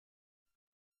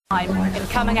in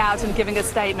coming out and giving a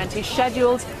statement. He's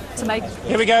scheduled to make...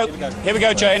 Here we go,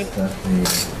 Jane.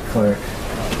 Clerk,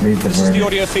 read the This is the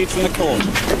audio feed from the court.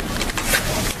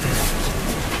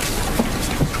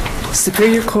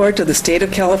 Superior Court of the State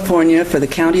of California for the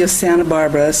County of Santa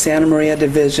Barbara, Santa Maria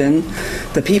Division.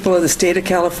 The people of the State of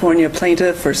California,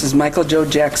 plaintiff versus Michael Joe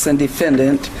Jackson,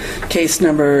 defendant. Case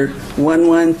number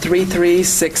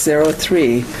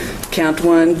 1133603. Count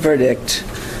 1, verdict.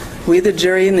 We, the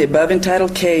jury, in the above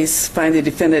entitled case, find the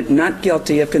defendant not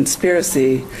guilty of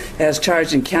conspiracy as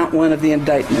charged in count 1 of the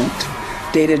indictment,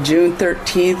 dated June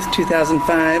 13,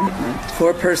 2005,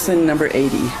 foreperson number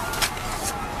 80.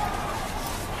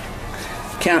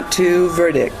 Count 2,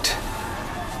 verdict.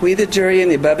 We, the jury, in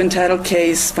the above entitled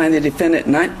case, find the defendant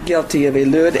not guilty of a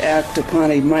lewd act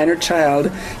upon a minor child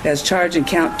as charged in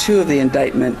count 2 of the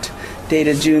indictment,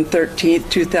 dated June 13,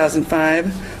 2005,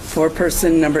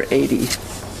 foreperson number 80.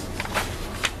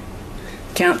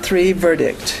 Count 3,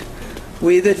 verdict.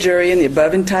 We, the jury, in the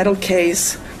above entitled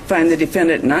case, find the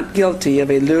defendant not guilty of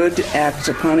a lewd act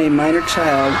upon a minor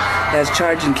child as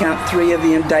charged in count 3 of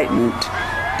the indictment,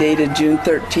 dated June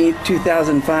 13,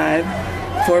 2005,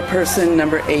 foreperson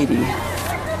number 80.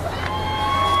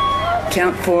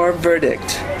 Count 4,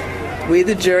 verdict. We,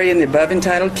 the jury, in the above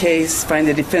entitled case, find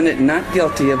the defendant not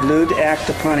guilty of lewd act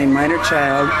upon a minor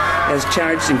child as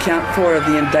charged in count 4 of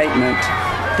the indictment,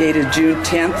 dated June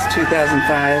 10,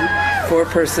 2005,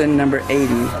 foreperson number 80.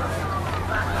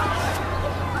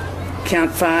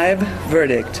 Count 5,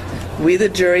 verdict. We, the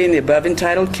jury, in the above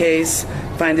entitled case,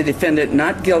 find the defendant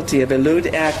not guilty of a lewd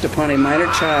act upon a minor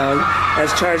child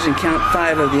as charged in count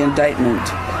 5 of the indictment,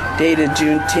 dated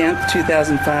June 10,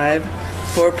 2005,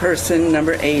 foreperson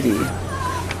number 80.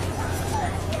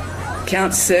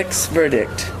 Count 6,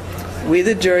 verdict. We,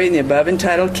 the jury, in the above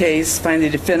entitled case, find the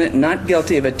defendant not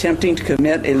guilty of attempting to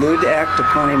commit a lewd act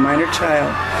upon a minor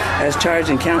child as charged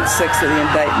in count 6 of the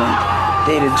indictment,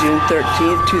 dated June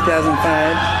 13,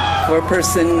 2005,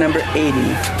 foreperson number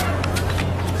 80.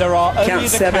 There are only Count the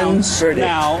 7, counts verdict.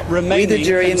 now We, remaining the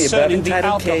jury, in the above concerning the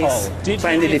entitled alcohol. case,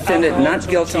 find the defendant not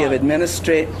guilty of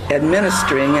administering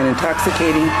an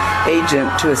intoxicating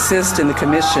agent to assist in the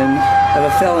commission of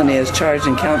a felony as charged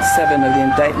in count 7 of the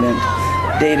indictment,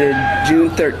 dated June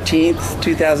 13,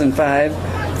 2005,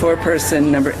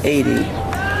 foreperson number 80.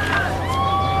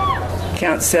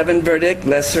 Count 7, verdict,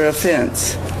 lesser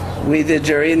offense. We, the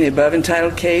jury, in the above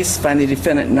entitled case, find the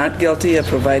defendant not guilty of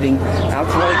providing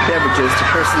alcoholic beverages to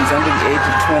persons under the age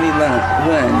of 21,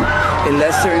 a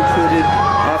lesser included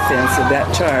offense of that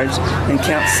charge in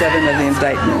count 7 of the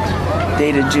indictment,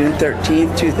 dated June 13,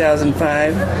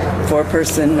 2005,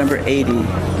 foreperson number 80.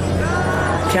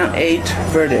 Count 8,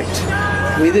 verdict.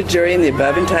 We, the jury, in the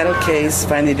above entitled case,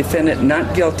 find the defendant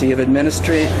not guilty of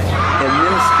administering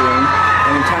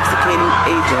an intoxicating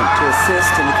agent to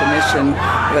assist in the commission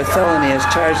of a felony as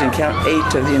charged in count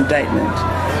 8 of the indictment,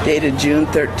 dated June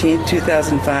 13,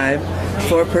 2005,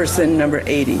 foreperson number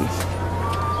 80.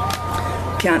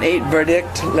 Count 8,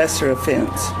 verdict, lesser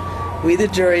offense. We, the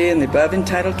jury, in the above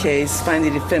entitled case, find the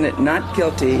defendant not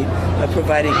guilty of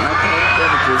providing alcoholic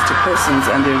beverages to persons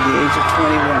under the age of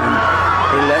 21,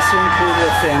 a lesser included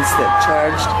offense that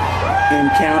charged in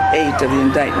count 8 of the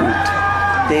indictment,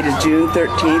 dated June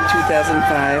 13,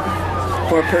 2005,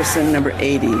 foreperson number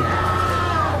 80.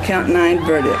 Count 9,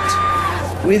 verdict.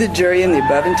 We, the jury, in the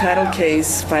above entitled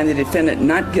case, find the defendant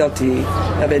not guilty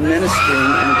of administering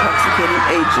an intoxicating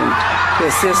agent to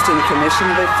assist in the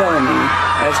commission of a felony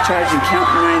as charged in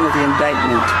count 9 of the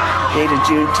indictment, dated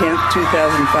June 10,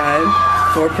 2005,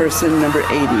 foreperson number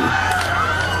 80.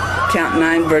 Count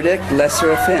 9, verdict,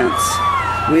 lesser offense.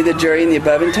 We, the jury, in the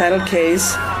above entitled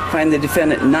case, find the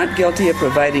defendant not guilty of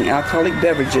providing alcoholic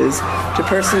beverages to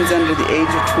persons under the age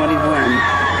of 21,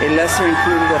 a lesser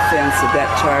included offense of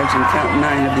that charge in count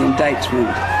 9 of the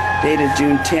indictment, dated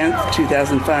June 10,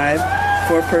 2005,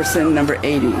 foreperson number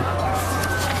 80.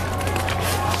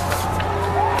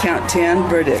 Count 10,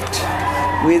 verdict.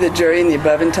 We, the jury, in the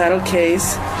above entitled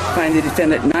case, find the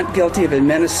defendant not guilty of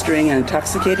administering an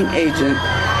intoxicating agent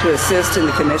to assist in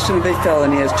the commission of a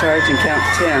felony as charged in count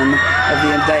 10 of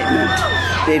the indictment,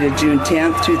 dated June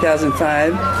 10,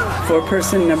 2005,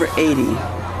 foreperson number 80.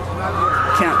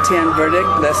 Count 10, verdict,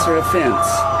 lesser offense.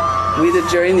 We, the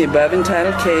jury, in the above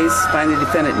entitled case, find the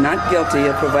defendant not guilty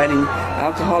of providing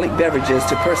alcoholic beverages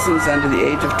to persons under the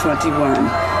age of 21,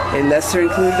 a lesser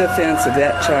included offense of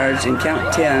that charge in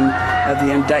count 10 of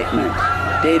the indictment,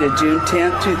 dated June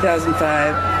 10,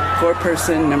 2005,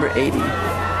 foreperson number 80.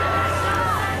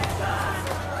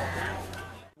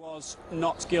 Was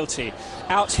not guilty.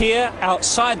 Out here,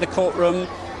 outside the courtroom,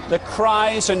 the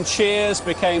cries and cheers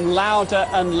became louder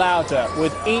and louder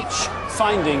with each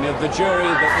finding of the jury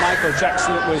that Michael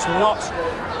Jackson was not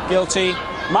guilty.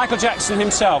 Michael Jackson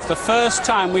himself, the first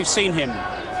time we've seen him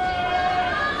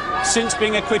since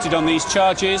being acquitted on these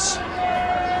charges,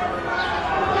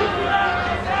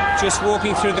 just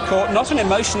walking through the court, not an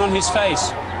emotion on his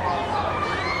face.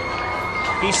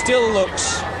 He still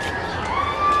looks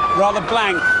rather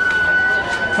blank,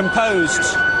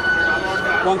 composed.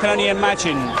 One can only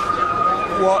imagine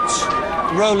what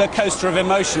roller coaster of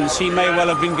emotions he may well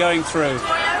have been going through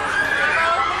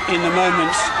in the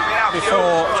moments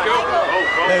before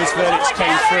those verdicts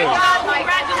came through.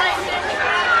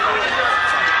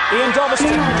 Ian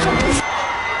Dovaston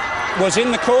was in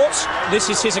the court. This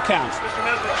is his account.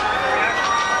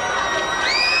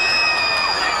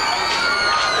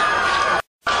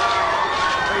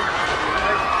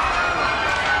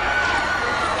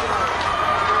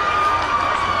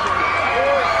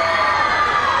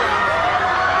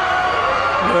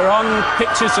 We're on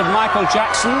pictures of Michael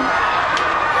Jackson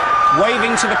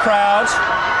waving to the crowd,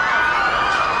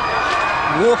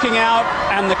 walking out,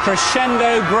 and the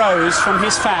crescendo grows from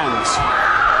his fans.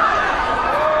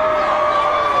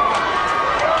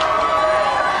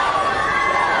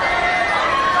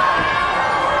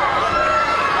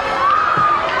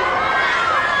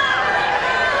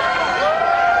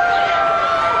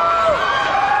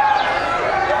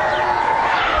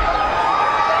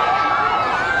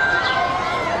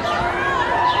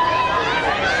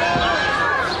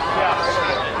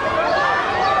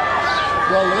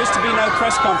 Well, there is to be no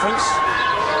press conference.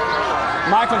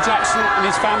 Michael Jackson and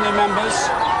his family members,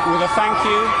 with a thank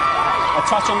you, a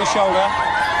touch on the shoulder,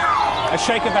 a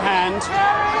shake of the hand,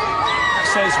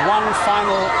 says one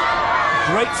final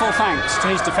grateful thanks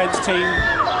to his defence team,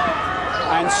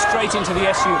 and straight into the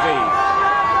SUV.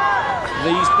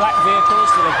 These black vehicles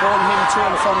that have borne him to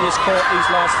and from this court these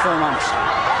last 4 months.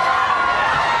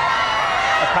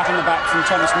 A pat on the back from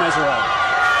Thomas Mesereau.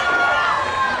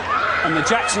 And the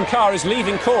Jackson car is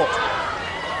leaving court.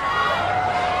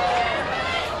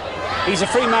 He's a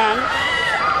free man.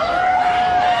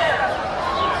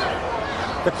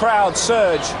 The crowd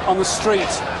surge on the street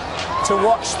to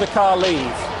watch the car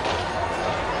leave.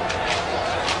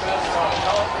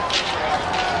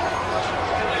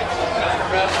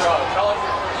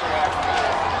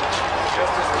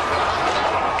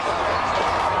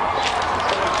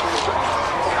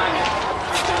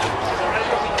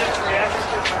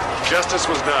 Justice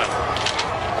was done.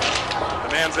 The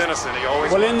man's innocent. He always.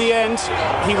 Well, in the end,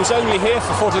 he was only here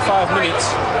for 45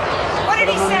 minutes, but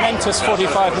a momentous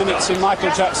 45 minutes in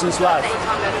Michael Jackson's life.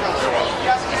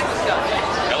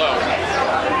 Hello.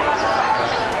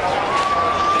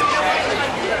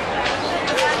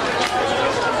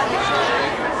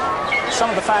 Some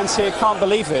of the fans here can't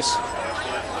believe this.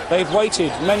 They've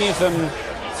waited, many of them,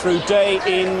 through day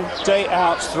in, day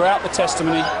out, throughout the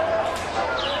testimony,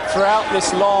 throughout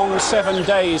this long 7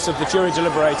 days of the jury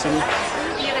deliberating,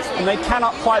 and they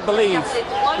cannot quite believe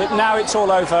that now it's all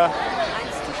over.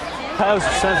 House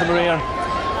Santa Maria,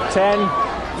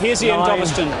 10. Here's Ian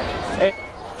Dovaston.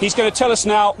 He's going to tell us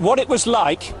now what it was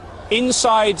like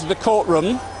inside the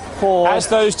courtroom 4, as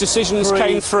those decisions 3,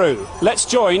 came through. Let's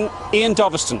join Ian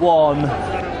Dovaston. 1.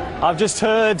 I've just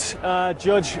heard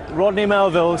Judge Rodney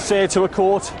Melville say to a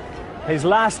court, his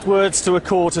last words to a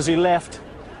court as he left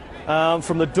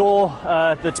from the door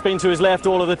that's been to his left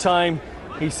all of the time.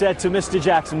 He said to Mr.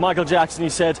 Jackson, Michael Jackson, he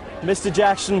said, "Mr.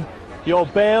 Jackson, your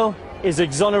bail is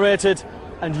exonerated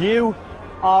and you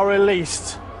are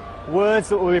released." Words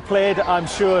that will be played, I'm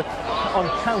sure, on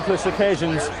countless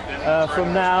occasions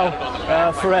from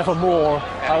now forevermore,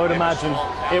 I would imagine.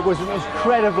 It was an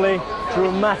incredibly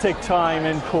dramatic time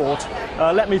in court.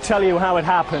 Let me tell you how it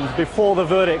happened. Before the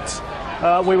verdict,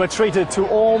 we were treated to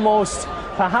almost,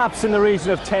 perhaps in the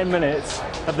region of 10 minutes,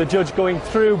 of the judge going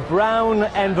through brown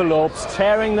envelopes,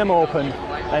 tearing them open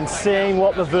and seeing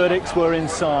what the verdicts were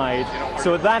inside.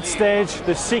 So at that stage,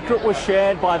 the secret was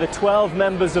shared by the 12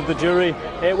 members of the jury,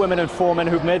 8 women and 4 men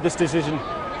who've made this decision,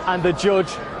 and the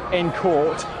judge in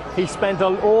court. He spent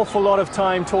an awful lot of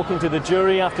time talking to the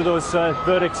jury after those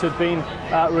verdicts had been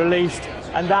released,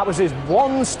 and that was his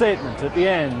one statement at the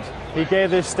end. He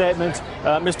gave this statement,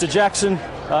 "Mr. Jackson,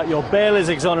 your bail is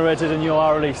exonerated and you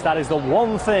are released." That is the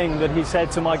one thing that he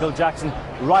said to Michael Jackson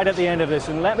right at the end of this.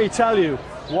 And let me tell you,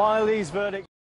 while these verdicts